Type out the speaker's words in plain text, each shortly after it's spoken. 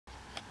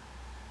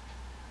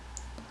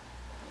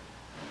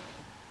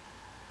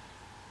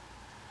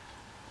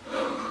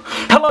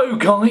Hello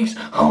guys,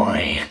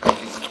 hi.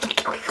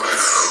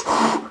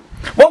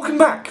 Welcome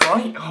back,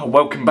 right? Oh,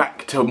 welcome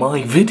back to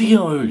my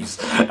videos.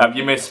 Have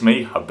you missed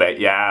me? I bet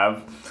you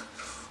have.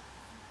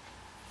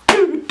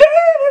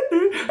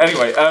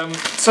 Anyway,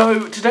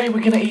 so today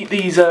we're gonna eat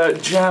these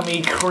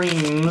jammy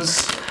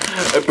creams.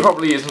 It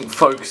probably isn't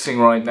focusing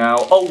right now.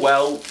 Oh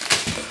well,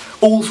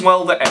 all's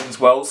well that ends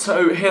well.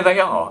 So here they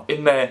are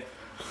in their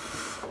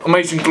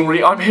amazing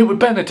glory. I'm here with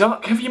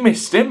Benedict. Have you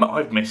missed him?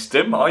 I've missed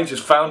him. I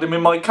just found him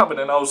in my cupboard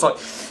and I was like,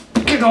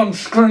 get on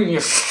screen,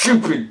 you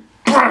stupid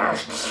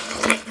brat.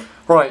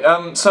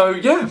 Right, so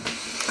yeah.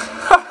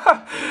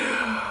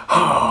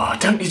 Oh,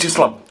 don't you just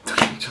love...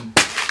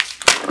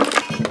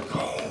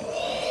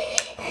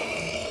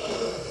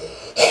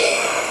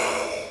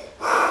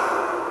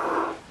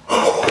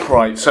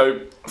 Right,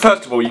 so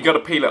first of all, you got to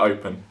peel it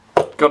open.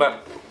 Gotta...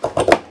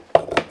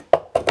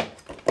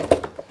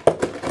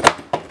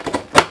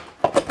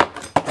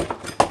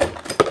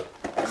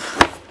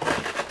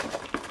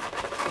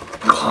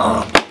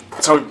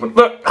 It's open.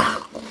 Look. What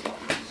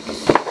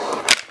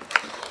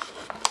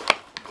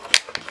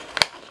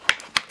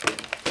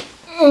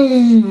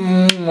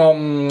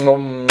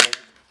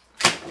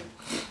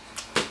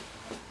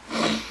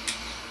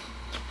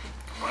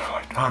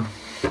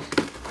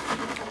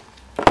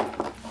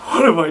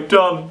have I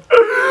done?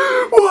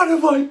 What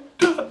have I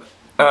done?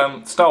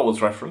 Star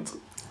Wars reference.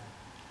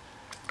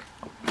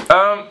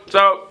 Once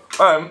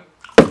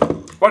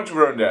you've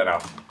ruined it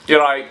enough,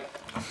 you're like,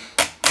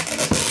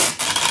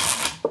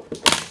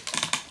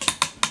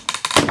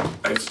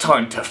 it's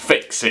time to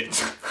fix it.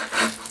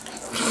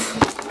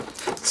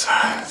 So,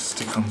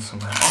 stick on some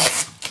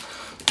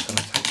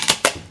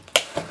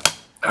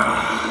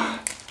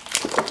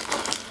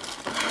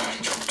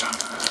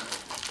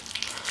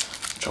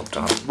job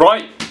done.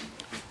 Right.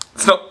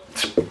 It's not.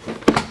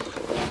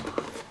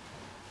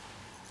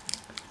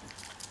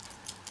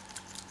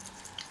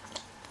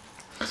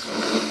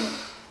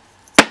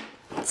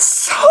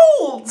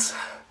 Salt!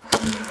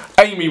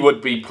 Amy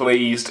would be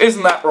pleased.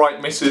 Isn't that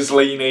right, Mrs.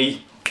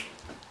 Leaney?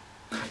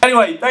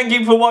 Anyway, thank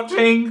you for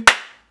watching.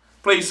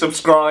 Please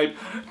subscribe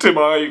to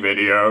my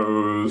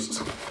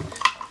videos.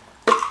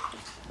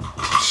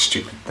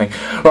 Stupid thing.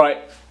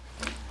 Right.